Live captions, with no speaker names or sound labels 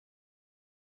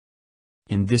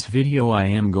In this video I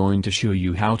am going to show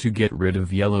you how to get rid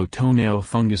of yellow toenail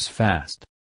fungus fast.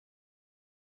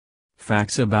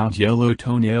 Facts about yellow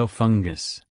toenail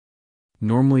fungus.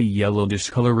 Normally yellow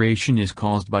discoloration is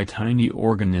caused by tiny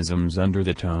organisms under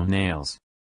the toenails.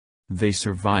 They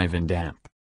survive in damp,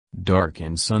 dark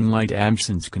and sunlight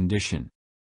absence condition.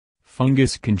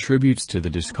 Fungus contributes to the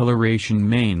discoloration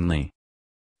mainly.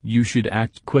 You should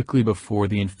act quickly before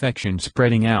the infection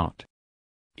spreading out.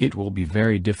 It will be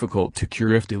very difficult to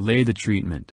cure if delay the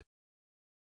treatment.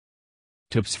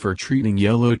 Tips for treating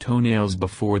yellow toenails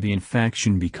before the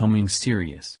infection becoming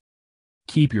serious.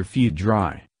 Keep your feet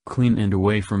dry, clean and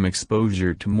away from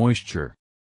exposure to moisture.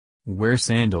 Wear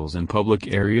sandals in public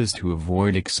areas to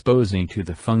avoid exposing to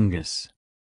the fungus.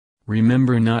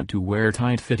 Remember not to wear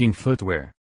tight-fitting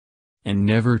footwear. And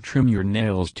never trim your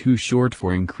nails too short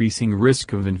for increasing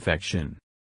risk of infection.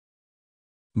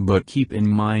 But keep in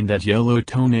mind that yellow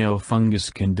toenail fungus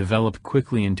can develop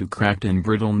quickly into cracked and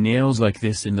brittle nails like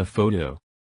this in the photo.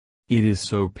 It is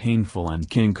so painful and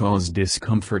can cause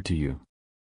discomfort to you.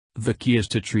 The key is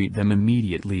to treat them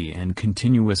immediately and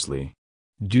continuously.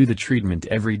 Do the treatment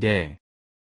every day.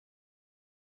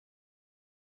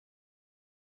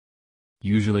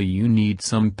 Usually you need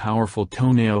some powerful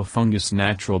toenail fungus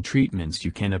natural treatments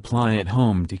you can apply at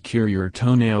home to cure your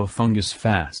toenail fungus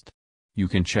fast. You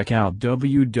can check out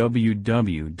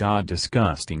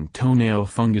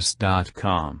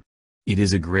www.disgustingtoenailfungus.com. It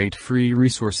is a great free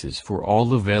resources for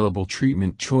all available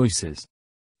treatment choices.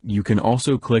 You can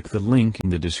also click the link in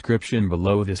the description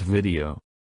below this video.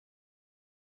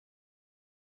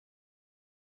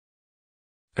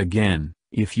 Again,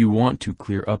 if you want to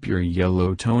clear up your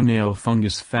yellow toenail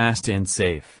fungus fast and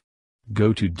safe,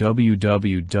 go to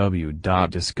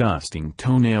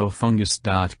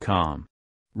www.disgustingtoenailfungus.com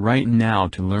right now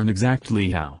to learn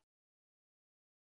exactly how.